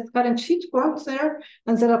is this current sheet formed there,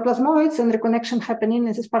 and there are plasmoids and reconnection happening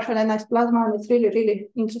in this partially ionized plasma, and it's really, really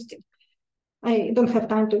interesting. I don't have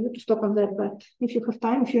time to stop on that, but if you have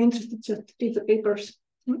time, if you're interested, just read the papers.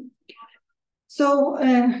 So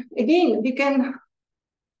again, we can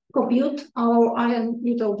compute our ion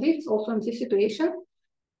neutral drifts also in this situation.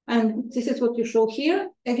 And this is what you show here.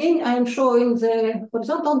 Again, I am showing the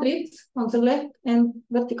horizontal drifts on the left and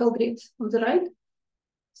vertical drifts on the right.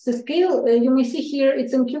 The scale you may see here,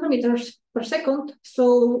 it's in kilometers per second.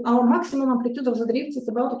 So our maximum amplitude of the drifts is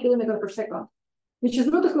about 1 kilometer per second, which is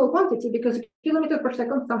not a small quantity, because a kilometer per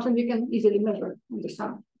second is something we can easily measure on the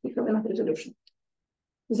sun. We have enough resolution.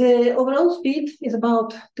 The overall speed is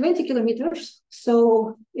about 20 kilometers.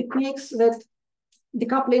 So it makes that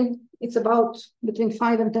decoupling, it's about between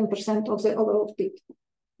 5 and 10% of the overall speed,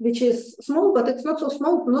 which is small, but it's not so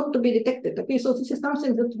small not to be detected. Okay, so this is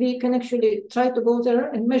something that we can actually try to go there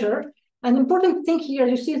and measure. An important thing here,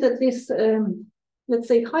 you see that this, let's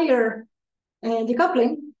say, higher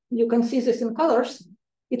decoupling, you can see this in colors.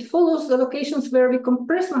 It follows the locations where we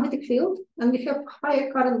compress magnetic field and we have higher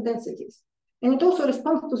current densities. And it also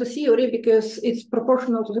responds to the theory because it's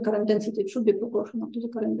proportional to the current density. It should be proportional to the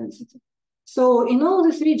current density. So in all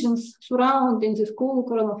these regions surrounding these cool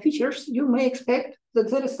coronal features, you may expect that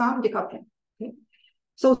there is some decoupling. Okay?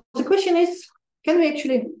 So the question is, can we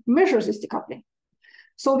actually measure this decoupling?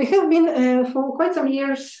 So we have been for quite some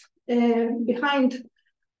years behind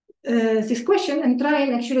this question and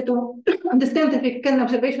trying actually to understand if we can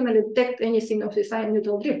observationally detect anything of this ion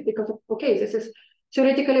neutral drift, because, okay, this is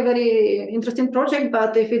theoretically a very interesting project,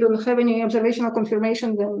 but if we don't have any observational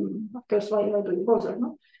confirmation, then of course, why do we bother,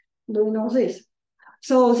 no? Doing all this.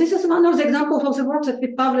 So this is one of the examples of the work that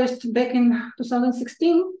we published back in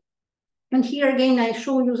 2016. And here again, I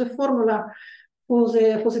show you the formula for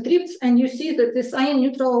the drifts, and you see that this ion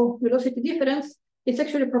neutral velocity difference is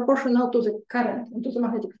actually proportional to the current and to the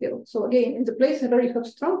magnetic field. So again, in the places where you have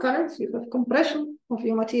strong currents, you have compression of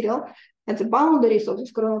your material, and the boundaries of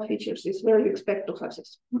these coronal features is where you expect to have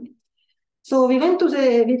this. So we went to the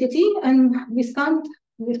VTT and we scanned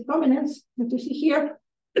this prominence that you see here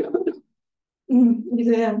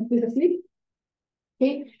with a slit.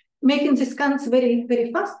 Okay, making the scans very,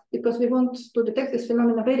 very fast because we want to detect this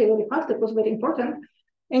phenomena very, very fast. It was very important.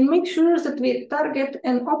 And make sure that we target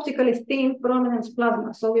an optically stained prominence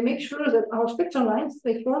plasma. So we make sure that our spectral lines,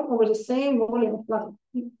 they form over the same volume of plasma.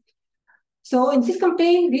 So in this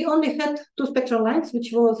campaign, we only had 2 spectral lines,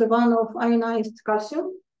 which was the one of ionized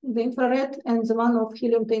calcium, the infrared, and the one of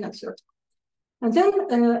helium-10 at. And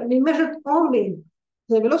then we measured only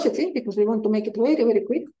the velocity because we want to make it very, very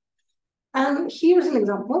quick. And here's an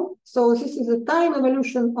example. So this is the time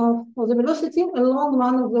evolution of the velocity along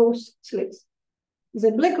one of those slits.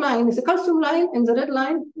 The black line is a calcium line, and the red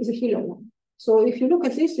line is a helium line. So if you look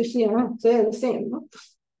at this, you see they're the same. No?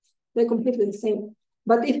 They're completely the same.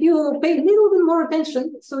 But if you pay a little bit more attention,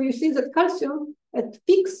 so you see that calcium at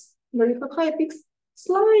peaks, where you have higher peaks,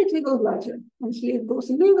 slightly goes larger. And here it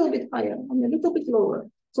goes a little bit higher and a little bit lower.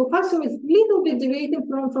 So calcium is a little bit deviating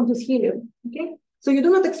from this helium. Okay, so you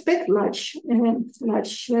do not expect large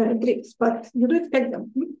drips, but you do expect them.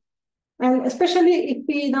 And especially if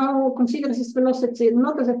we now consider this velocity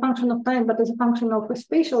not as a function of time, but as a function of a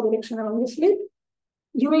spatial direction along the slit,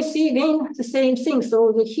 you may see again the same thing.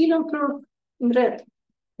 So the helium curve in red,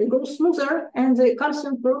 it goes smoother, and the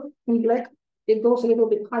calcium curve in black, it goes a little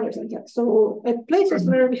bit higher than that. So at places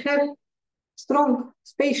where we have strong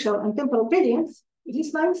spatial and temporal gradients,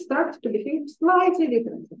 these lines start to behave slightly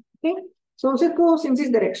differently. Okay, so that goes in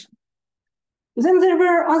this direction. Then there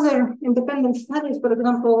were other independent studies, for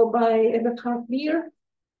example, by Eberhard Beer,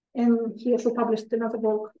 and he also published another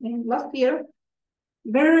book last year,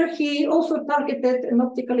 where he also targeted an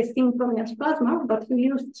optically thin prominence plasma, but he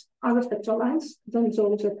used other spectral lines than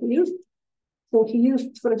those that he used. So he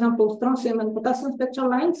used, for example, strontium and potassium spectral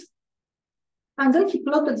lines. And then he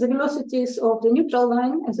plotted the velocities of the neutral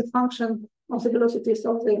line as a function of the velocities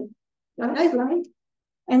of the ionized line.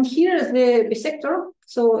 And here is the bisector.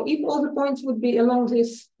 So if all the points would be along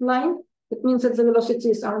this line, it means that the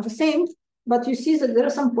velocities are the same. But you see that there are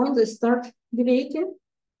some points that start deviating.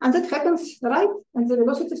 And that happens right at the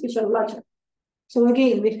velocities which are larger. So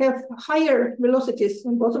again, we have higher velocities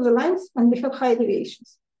in both of the lines, and we have high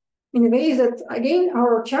deviations. In a way that, again,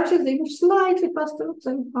 our charges, they move slightly faster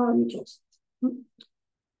than our neutrals.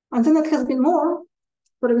 And then it has been more.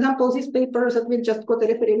 For example, these papers that we just got a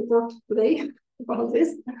referee report today about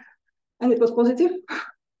this, and it was positive.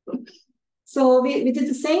 So we did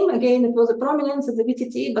the same. Again, it was a prominence at the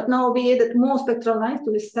VTT, but now we added more spectral lines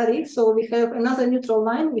to this study. So we have another neutral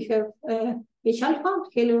line. We have H alpha,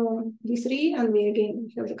 helium D3, and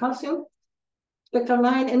we have the calcium spectral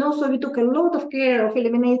line. And also we took a lot of care of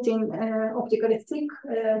eliminating optically thick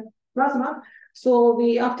plasma. So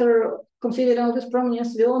we, after considering all this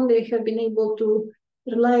prominence, we only have been able to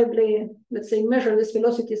reliably, let's say, measure these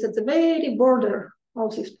velocities at the very border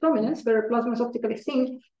of this prominence, where plasma is optically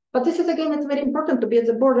thin. But this is, again, it's very important to be at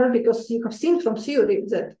the border, because you have seen from theory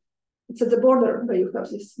that it's at the border where you have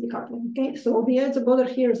this decoupling. Okay, so we are at the border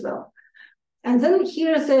here as well. And then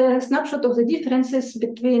here's a snapshot of the differences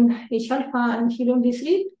between H alpha and helium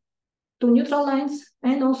D3, two neutral lines,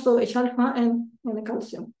 and also H alpha and the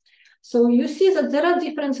calcium. So you see that there are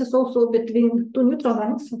differences also between two neutral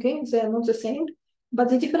lines. Okay, they are not the same, but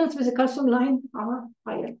the difference with the calcium line are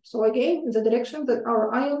higher. So again, in the direction that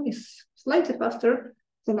our ion is slightly faster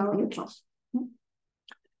than our neutrons.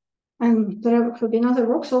 And there have been other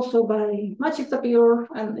works also by Maciek Zapior,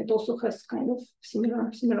 and it also has kind of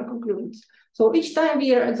similar conclusions. So each time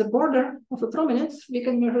we are at the border of a prominence, we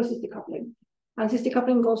can measure this decoupling. And this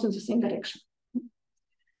decoupling goes in the same direction.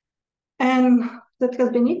 And that has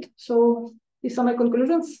been it. So these are my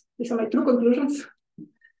conclusions. These are my true conclusions,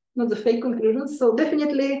 not the fake conclusions. So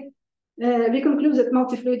definitely, we conclude that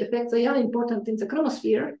multi-fluid effects are important in the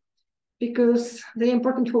chromosphere, because they're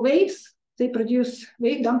important for waves. They produce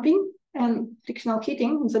wave damping and frictional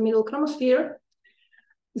heating in the middle chromosphere.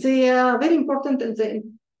 They are very important in the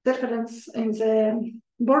interference in the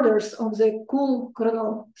borders of the cool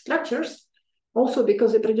coronal structures, also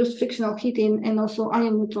because they produce frictional heating and also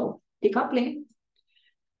ion neutral decoupling.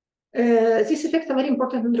 These effects are very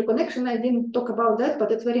important in reconnection. I didn't talk about that, but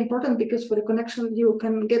it's very important because for reconnection, you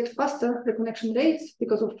can get faster reconnection rates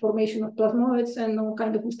because of formation of plasmoids and all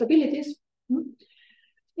kind of instabilities.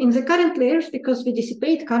 In the current layers, because we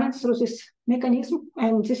dissipate currents through this mechanism,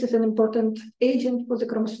 and this is an important agent for the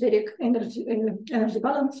chromospheric energy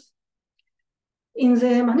balance. In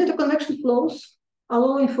the magnetoconvection flows,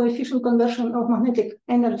 allowing for efficient conversion of magnetic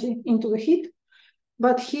energy into the heat.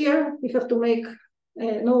 But here we have to make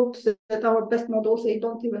note that our best models, they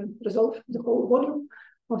don't even resolve the whole volume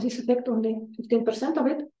of this effect, only 15% of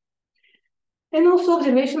it. And also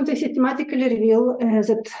observations, they systematically reveal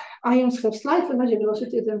that ions have slightly larger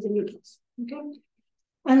velocity than the neutrons. Okay,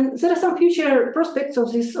 and there are some future prospects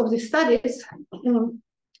of these studies,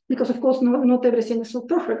 because of course not everything is so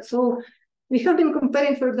perfect. So we have been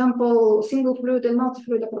comparing, for example, single fluid and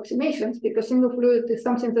multi-fluid approximations, because single fluid is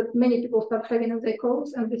something that many people start having in their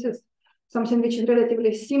codes, and this is something which is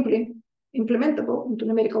relatively simply implementable into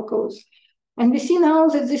numerical codes. And we see now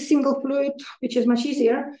that this single fluid, which is much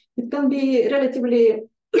easier, it can be relatively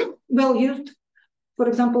well used, for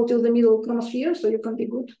example, till the middle chromosphere, so you can be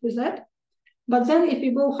good with that. But then if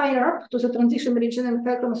you go higher up to the transition region and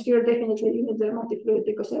higher chromosphere, definitely you need the multi-fluid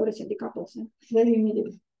because everything decouples. Very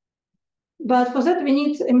immediate. But for that, we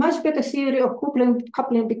need a much better theory of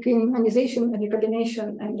coupling between ionization and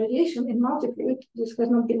recombination and radiation in multi-fluid. This has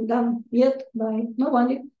not been done yet by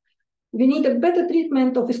nobody. We need a better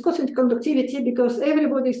treatment of viscosity conductivity because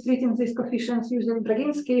everybody is treating these coefficients using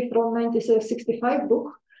Draginsky from 1965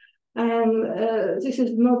 book. And this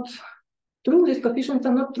is not true. These coefficients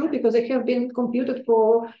are not true because they have been computed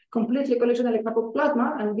for completely collisionally coupled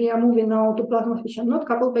plasma. And we are moving now to plasmas which are not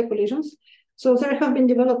coupled by collisions. So there have been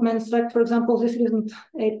developments like, for example, this recent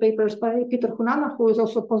 8 papers by Peter Hunana, who is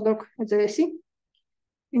also a postdoc at the IC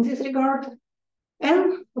in this regard.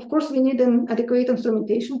 And of course, we need an adequate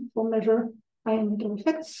instrumentation for measure ion neutron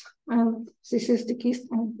effects. And this is the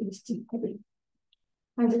DKIST and IST, I believe.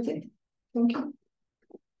 And that's it. Thank you.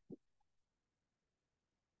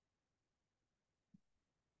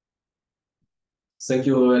 Thank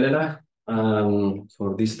you, Elena,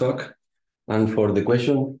 for this talk. And for the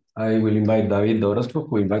question, I will invite David Orozco,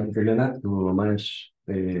 who invited Elena to manage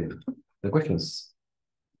the questions.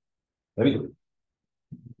 David.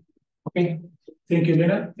 Okay, thank you,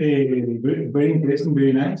 Elena. Very interesting,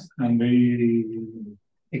 very nice, and very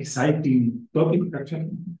exciting topic, actually.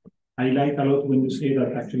 I like a lot when you say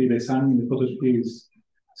that actually the sun in the photosphere is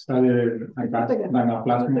started like that, than a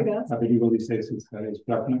plasma, but everybody says it's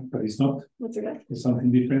plasma, but it's not. It's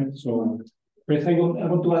something different. So first, I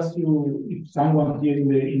want to ask you if someone here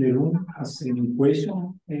in the room has any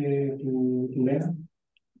question to Elena.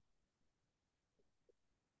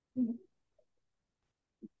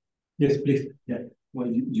 Yes, please. Yeah. Well,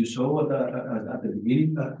 you saw at the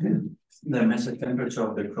beginning that the measured temperature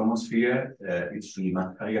of the chromosphere is really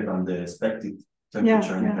much higher than the expected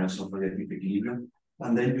temperature in terms of relative equilibrium.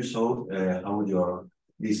 And then you saw how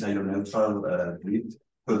this ion neutral grid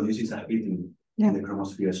produces a heating in the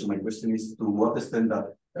chromosphere. So my question is, to what extent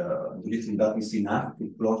that do you think that is enough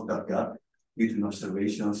to close that gap between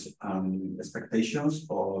observations and expectations,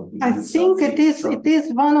 or I think it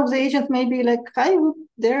is one of the agents, maybe like I would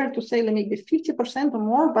dare to say maybe 50% or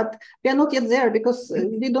more, but we are not yet there because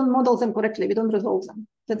we don't model them correctly, we don't resolve them.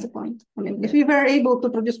 That's the point. I mean, if we were able to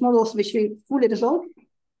produce models which we fully resolve,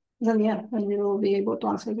 then then we will be able to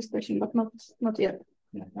answer this question, but not yet.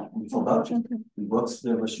 Yeah. For that, what's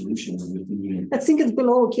the resolution? I think it's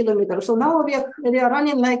below a kilometer. So now we are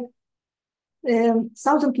running like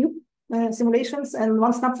 1,000 cube simulations, and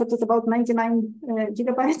one snapshot is about 99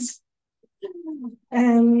 gigabytes.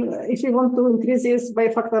 And if you want to increase this by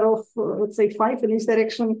a factor of, let's say, 5 in each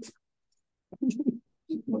direction,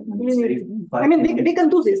 I mean, we can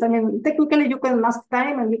do this. I mean, technically, you can mask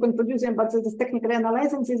time and you can produce them, but just technically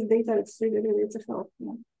analyzing this data, it's really it's a help.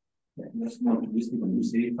 That's not easy when you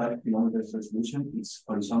say 5 kilometers resolution. It's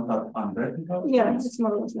horizontal and vertical. Yeah, it's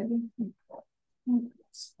more or less like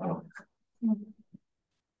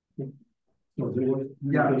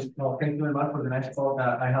Yeah, well, thank you very much for the nice talk.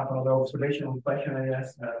 I have another observational question, I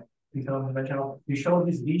guess. You showed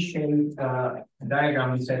this V-shaped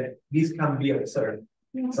diagram. You said this can be observed.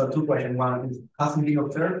 So 2 questions. One is, has it been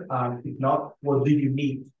observed? If not, what do you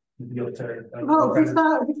need to be observed? Well, these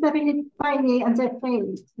are really tiny and they're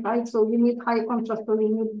faint, right? So you need high contrast or you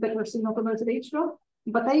need better signal to noise ratio.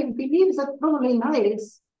 But I believe that probably in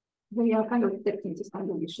iris, they are kind of detecting these kind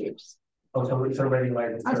of shapes. Oh, so it's already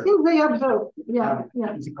like I think they observe. Yeah.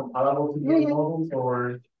 Is it comparable to the models,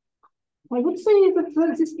 or? I would say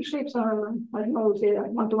that these shapes are, I don't know, say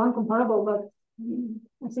one-to-one comparable, but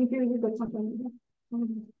I think you got something.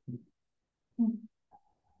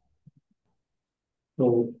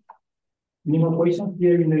 So, any more questions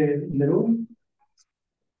here in the room?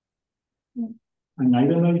 And I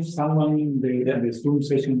don't know if someone in the Zoom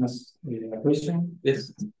session has a question.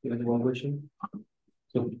 Yes, you have one question.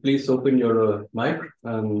 So please open your mic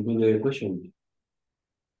and do the question.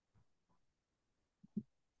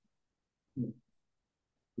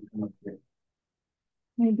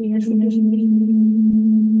 Maybe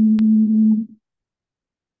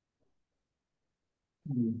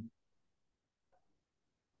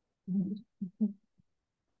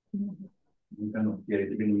We cannot hear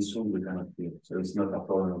it. Even in Zoom, we cannot hear it. So it's not a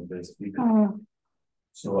problem of the speaker.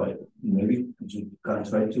 So maybe you can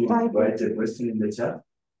try to write the question in the chat,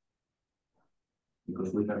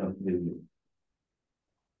 because we cannot hear you.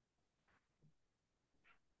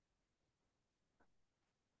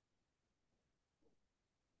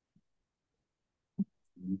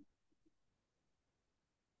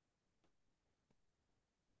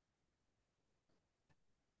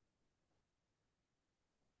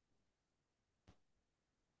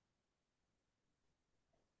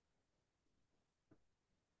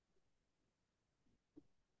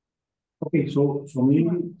 Okay, so maybe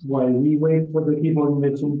while we wait for the people in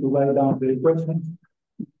the Zoom to write down the question,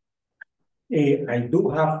 I do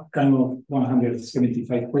have kind of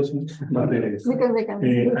 175 questions, but we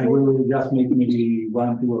can. I will just make maybe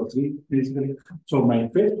 1, 2, or 3, basically. So my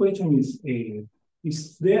first question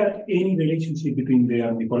is there any relationship between the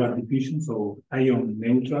unipolar diffusion, so ion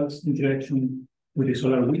neutrals interaction with the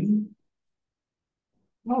solar wind?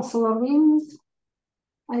 Well, solar winds,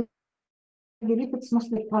 I believe it's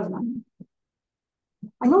mostly plasma.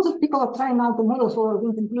 I know that people are trying now to model solar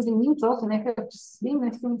winds, including neutrals, and I have seen, I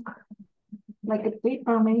think, like a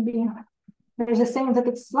paper maybe. There's a saying that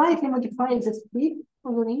it slightly modifies the speed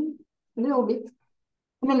of the wind, a little bit.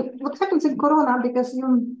 I mean, what happens in corona, because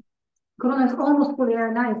corona is almost fully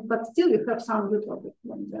ionized, but still you have some neutrals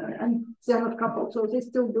and they're not coupled, so they're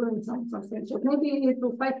still doing something. So maybe it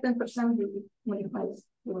will 5–10% modifies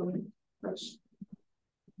solar wind. But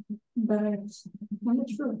I'm not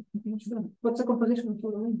sure. What's the composition of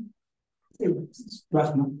solar wind? It's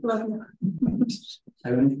plasma. Plasma.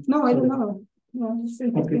 No, I don't know. Yeah, it's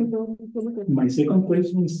interesting to look at. My second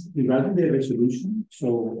question is regarding the resolution.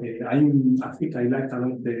 So I think I like a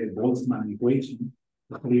lot the Boltzmann equation.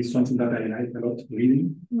 It's something that I like a lot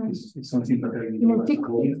reading. It's something that I thick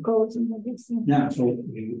codes and like this. Yeah. So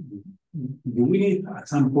do we need at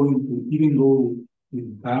some point to even go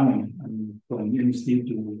down and from MST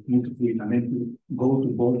to multi-fluid and then to go to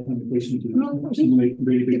Boltzmann equation to simulate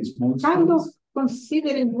very, very small kind of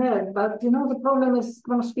considering that, but you know the problem is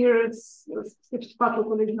chromosphere it's particle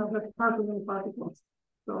collision of the particles and particles.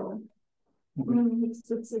 So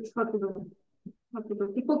it's hard to do.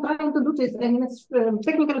 People trying to do this, and it's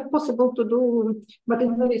technically possible to do, but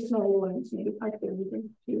in very small ways, maybe 5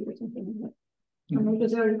 km or something like that. And maybe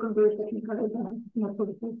there you can do it technically, but not for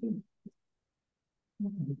the whole thing.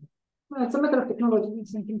 Well, it's a matter of technology. I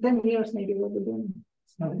think in 10 years, maybe we'll be doing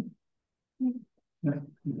it.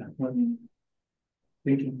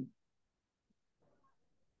 Thank you.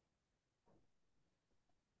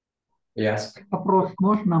 Yes. Вопрос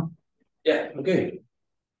можно? Yeah, okay.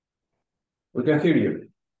 We can hear you.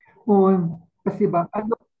 Ой, спасибо.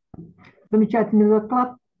 Замечательный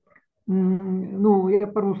доклад. Ну, я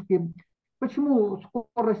по-русски. Почему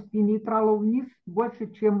скорости нейтралов вниз больше,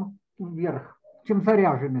 чем вверх, чем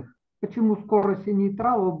заряженных? Почему скорости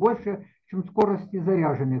нейтралов больше, чем скорости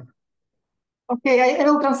заряженных? Okay, I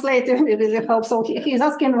will translate if it helps. So he's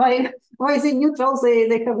asking why is it neutrals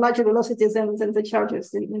they have larger velocities than the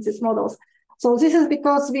charges in these models. So this is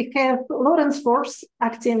because we have Lorentz force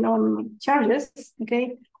acting on charges,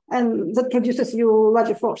 okay, and that produces you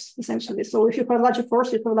larger force essentially. So if you have larger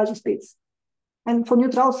force, you have larger speeds. And for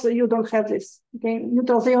neutrals, you don't have this. Okay,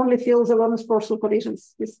 neutrals they only feel the Lorentz force of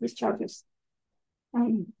collisions with charges.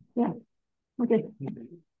 Yeah. Okay.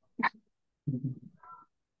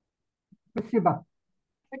 Спасибо.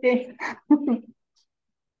 Okay.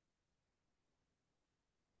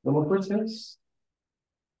 No more questions?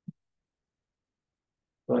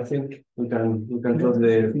 So I think we can close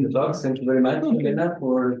the talks. Thank you very much, Elena,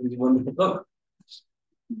 for this wonderful talk.